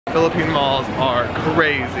Philippine malls are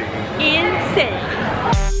crazy. Insane.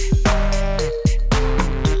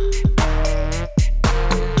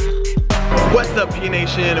 What's up, P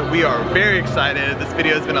Nation? We are very excited. This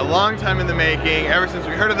video has been a long time in the making. Ever since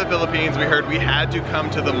we heard of the Philippines, we heard we had to come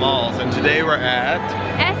to the malls, and today we're at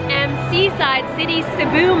SM Seaside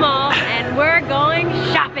Cebu Mall, and we're going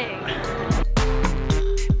shopping.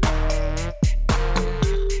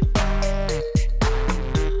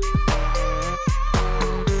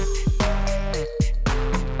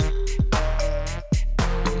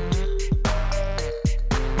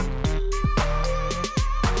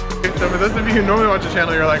 So for those of you who normally watch the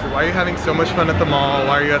channel, you're like, why are you having so much fun at the mall?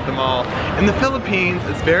 Why are you at the mall? In the Philippines,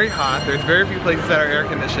 it's very hot. There's very few places that are air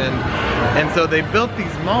conditioned. And so they built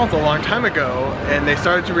these malls a long time ago, and they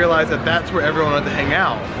started to realize that that's where everyone wanted to hang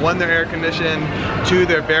out. One, they're air conditioned. Two,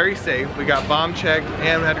 they're very safe. We got bomb checked,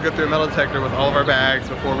 and we had to go through a metal detector with all of our bags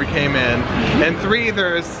before we came in. And three,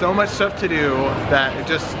 there's so much stuff to do that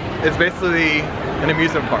it's basically an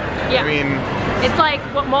amusement park. Yeah. I mean, it's like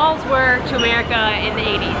what malls were to America in the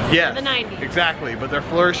 80s, yes, the 90s. Exactly, but they're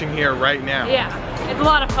flourishing here right now. Yeah, it's a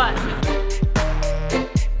lot of fun.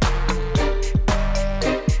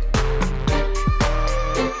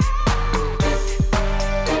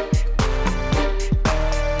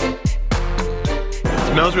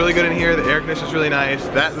 It smells really good in here. The air conditioner is really nice.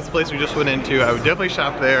 This place we just went into, I would definitely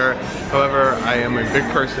shop there. However, I am a big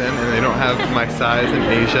person and they don't have my size in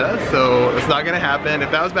Asia, so it's not gonna happen.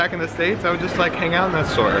 If that was back in the States, I would just like hang out in that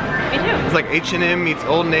store. Me too. It's like H&M meets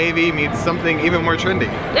Old Navy meets something even more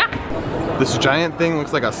trendy. Yeah. This giant thing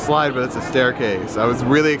looks like a slide, but it's a staircase. I was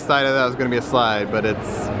really excited that it was gonna be a slide, but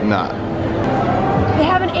it's not. They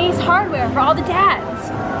have an Ace Hardware for all the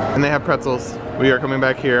dads. And they have pretzels. We are coming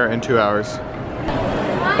back here in 2 hours.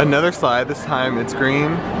 Another slide, this time it's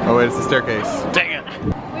green. Oh wait, it's a staircase. Dang it!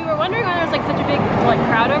 We were wondering why there was like such a big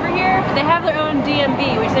crowd over here. They have their own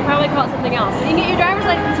DMV, which they probably call it something else. You can get your driver's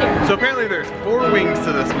license here. So apparently there's 4 wings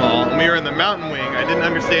to this mall, and we were in the mountain wing. I didn't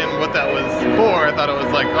understand what that was for. I thought it was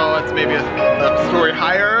like, oh, it's maybe a story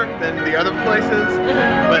higher than the other places.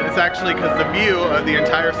 But it's actually because the view of the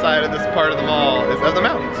entire side of this part of the mall is of the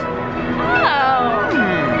mountains. Oh.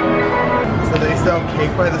 So they sell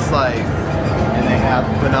cake by the slice. And they have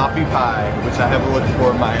banoffee pie, which I have looked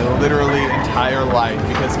for my literally entire life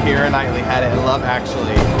because Keira Knightley had it in Love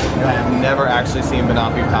Actually, and I have never actually seen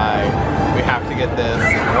banoffee pie. We have to get this.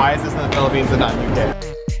 Why is this in the Philippines and not UK?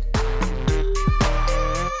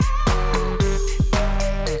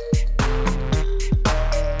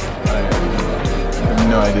 I have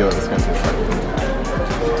no idea what this is going to taste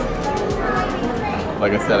like.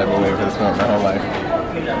 Like I said, I've been waiting for this moment my whole life.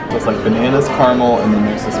 It's like bananas, caramel, and then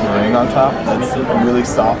there's this meringue on top that's really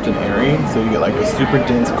soft and airy. So you get like a super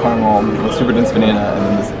dense caramel, a super dense banana, and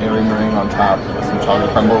then this airy meringue on top with some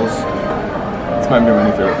chocolate crumbles. It's my new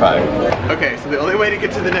favorite pie. Okay, so the only way to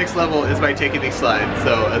get to the next level is by taking these slides.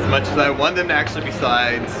 So as much as I want them to actually be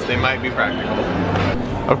slides, they might be practical.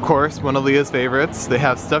 Of course, one of Leah's favorites, they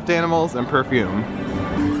have stuffed animals and perfume.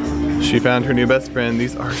 She found her new best friend.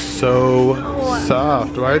 These are so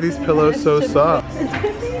soft. Why are these pillows so soft?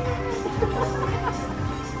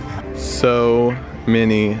 So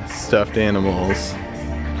many stuffed animals.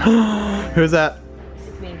 Who's that?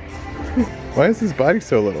 It's me. Why is his body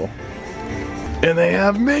so little? And they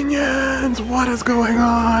have minions! What is going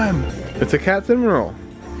on? It's a cat cinnamon roll.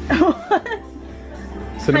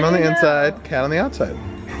 Cinnamon on the inside, cat on the outside.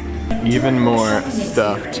 Even more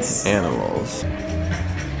stuffed animals.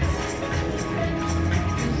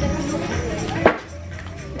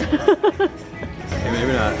 Okay,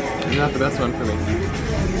 maybe not. Maybe not the best one for me.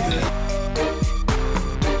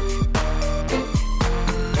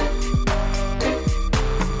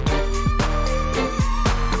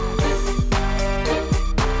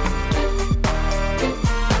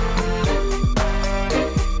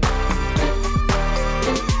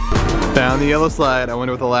 Found the yellow slide. I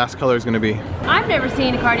wonder what the last color is going to be. I've never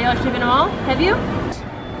seen a car dealership in a mall. Have you?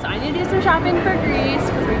 So I need to do some shopping for Greece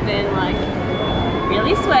because we've been like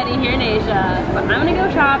really sweaty here in Asia. But I'm gonna go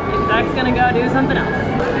shop and Zach's gonna go do something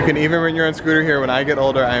else. You can even rent your own scooter here. When I get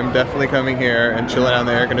older, I am definitely coming here and chilling out in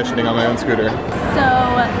the air conditioning on my own scooter. So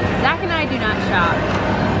Zach and I do not shop.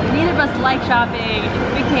 Neither of us like shopping. It's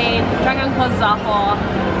a big pain. Trying on clothes is awful.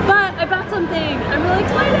 But I bought something. I'm really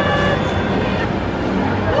excited.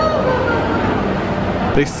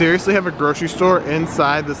 They seriously have a grocery store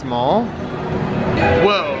inside this mall?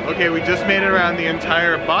 Whoa, okay, we just made it around the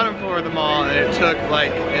entire bottom floor of the mall and it took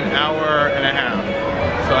like an hour and a half.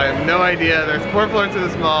 So I have no idea. There's 4 floors to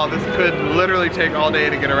this mall. This could literally take all day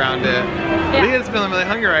to get around it. Yeah. Leah's feeling really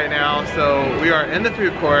hungry right now, so we are in the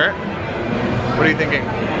food court. What are you thinking?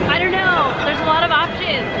 I don't know. There's a lot of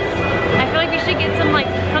options. I feel like we should get some like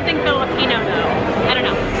something Filipino though. I don't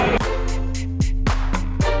know.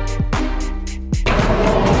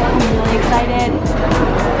 I'm really excited.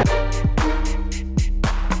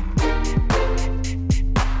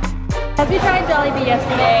 As we tried Jollibee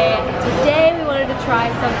yesterday, today we wanted to try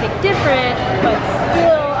something different, but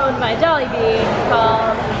still owned by Jollibee. It's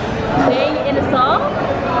called Bang Inasal.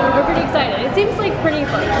 We're pretty excited. It seems like pretty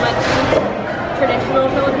much traditional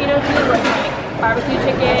Filipino food with like barbecue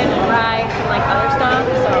chicken and rice and like other stuff,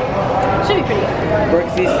 so it should be pretty good. Pork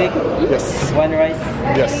sisig? Yes. One rice?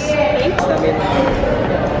 Yes. Thanks.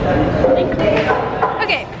 Thank you.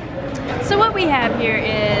 Okay, so what we have here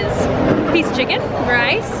is a piece of chicken,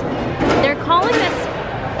 rice. They're calling this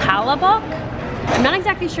palabok. I'm not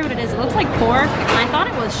exactly sure what it is. It looks like pork. I thought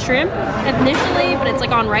it was shrimp initially, but it's like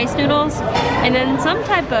on rice noodles. And then some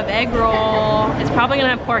type of egg roll. It's probably gonna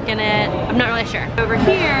have pork in it. I'm not really sure. Over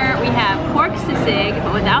here, we have pork sisig,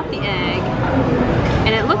 but without the egg.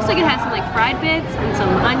 And it looks like it has some like fried bits and some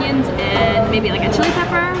onions and maybe like a chili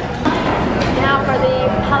pepper. Now for the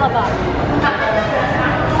palabok.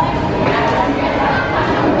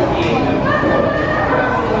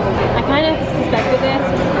 I kind of suspected this.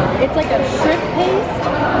 It's like a shrimp paste,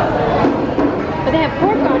 but they have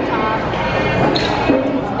pork on top.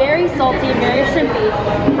 It's very salty, very shrimpy,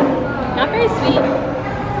 not very sweet,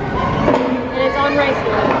 and it's on rice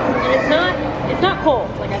noodles. And it's not cold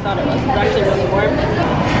like I thought it was. It's actually really warm.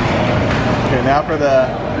 Okay, now for the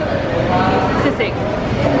Sisig.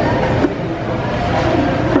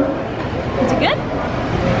 Is it good?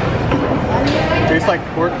 tastes like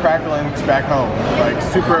pork cracklings back home. Like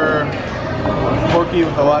super porky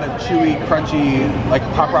with a lot of chewy, crunchy, like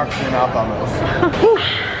pop rocks in your mouth almost.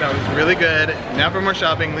 That was really good. Now for more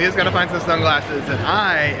shopping. Leah's got to find some sunglasses, and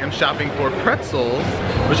I am shopping for pretzels,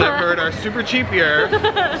 which I've heard are super cheap here.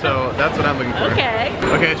 So that's what I'm looking for. Okay.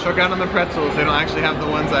 Okay, struck out on the pretzels. They don't actually have the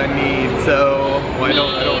ones I need, so well, I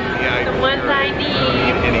don't the ones I need. I don't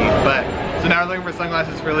need any. But so now we're looking for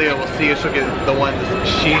sunglasses for Leah. We'll see if she'll get the ones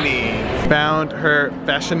she needs. Found her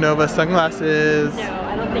Fashion Nova sunglasses. No,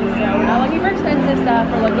 I don't think so. We're not looking for expensive stuff.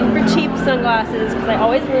 We're looking for cheap sunglasses because I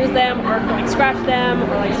always lose them or like scratch them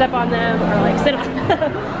or like step on them or like sit on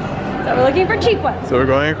them. So we're looking for cheap ones. So we're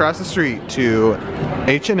going across the street to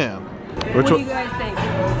H&M. What do you guys think?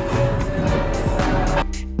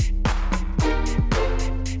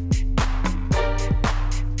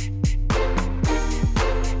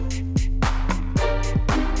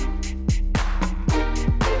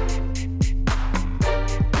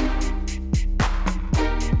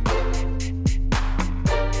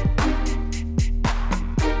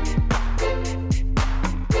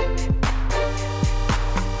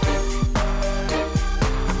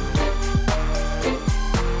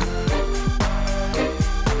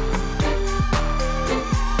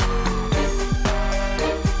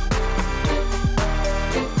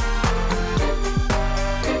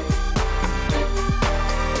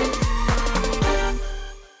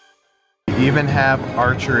 Even have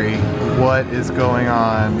archery. What is going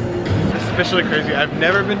on? It's officially crazy. I've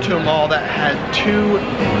never been to a mall that had two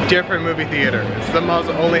different movie theaters. Some malls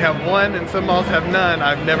only have one and some malls have none.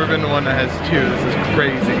 I've never been to one that has two. This is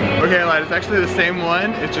crazy. Okay, I lied. It's actually the same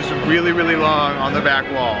one. It's just really, really long on the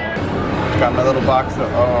back wall. Got my little box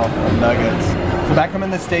of, of nuggets. So back home in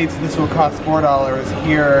the States, this will cost $4.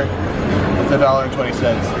 Here, it's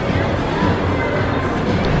 $1.20.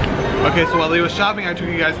 Okay, so while Leah was shopping, I took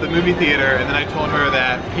you guys to the movie theater, and then I told her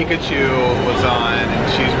that Pikachu was on,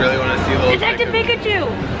 and she's really wanted to see little Detective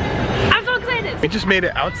Pikachu! I'm so excited! We just made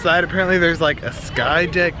it outside. Apparently there's like a sky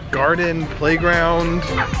deck, garden, playground.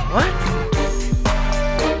 What?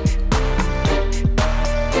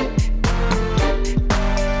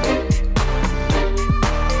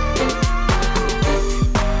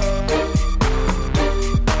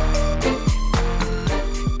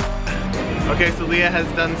 Okay, so Leah has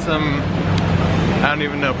done some, I don't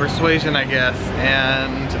even know, persuasion I guess,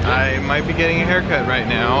 and I might be getting a haircut right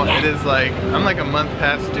now. It is like, I'm like a month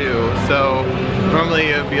past due, so normally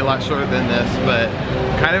it would be a lot shorter than this, but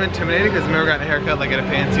kind of intimidated because I've never gotten a haircut like at a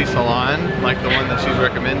fancy salon, like the one that she's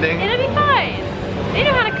recommending. It'll be fine. They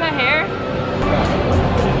know how to cut hair.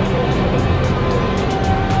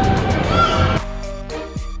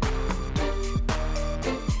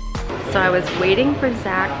 So I was waiting for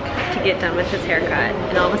Zach to get done with his haircut,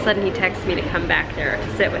 and all of a sudden he texts me to come back there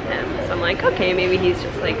to sit with him. So I'm like, okay, maybe he's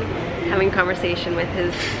just like having a conversation with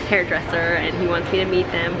his hairdresser and he wants me to meet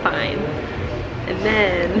them, fine. And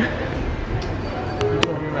then... You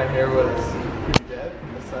told me my hair was pretty dead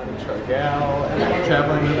from the sun and Chargal and the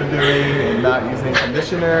traveling we've been doing and not using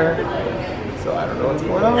conditioner. so I don't know what's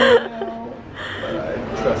going on right now. But I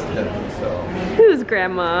trust him, so. Whose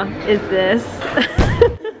grandma is this?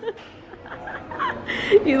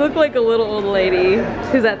 You look like a little old lady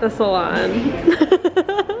who's at the salon.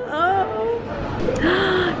 Oh.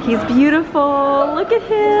 He's beautiful. Look at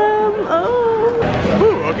him. Oh.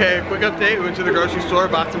 Ooh, okay, quick update. We went to the grocery store,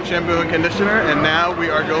 bought some shampoo and conditioner, and now we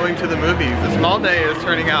are going to the movies. The small day is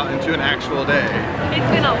turning out into an actual day.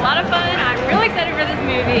 It's been a lot of fun. I'm really excited for this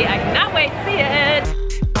movie. I cannot wait to see it.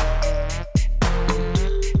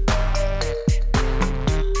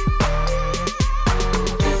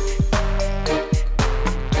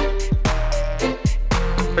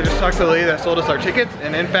 I just talked to the lady that sold us our tickets,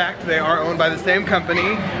 and in fact, they are owned by the same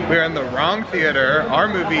company. We are in the wrong theater. Our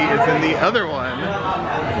movie is in the other one.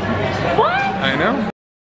 What? I know.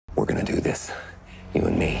 We're gonna do this, you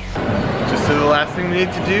and me. Just did the last thing we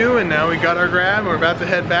need to do, and now we got our grab, and we're about to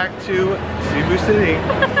head back to Cebu City.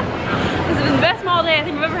 This has been the best mall day I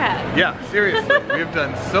think I've ever had. Yeah, seriously, we've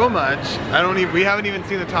done so much. We haven't even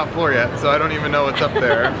seen the top floor yet, so I don't even know what's up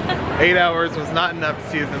there. 8 hours was not enough to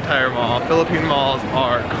see this entire mall. Philippine malls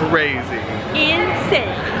are crazy. Insane.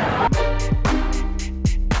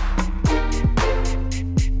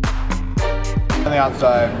 On the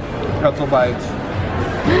outside, pretzel bites.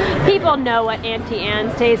 People know what Auntie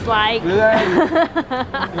Anne's taste like. Ooh,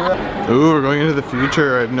 we're going into the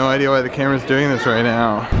future. I have no idea why the camera's doing this right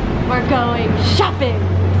now. We're going shopping.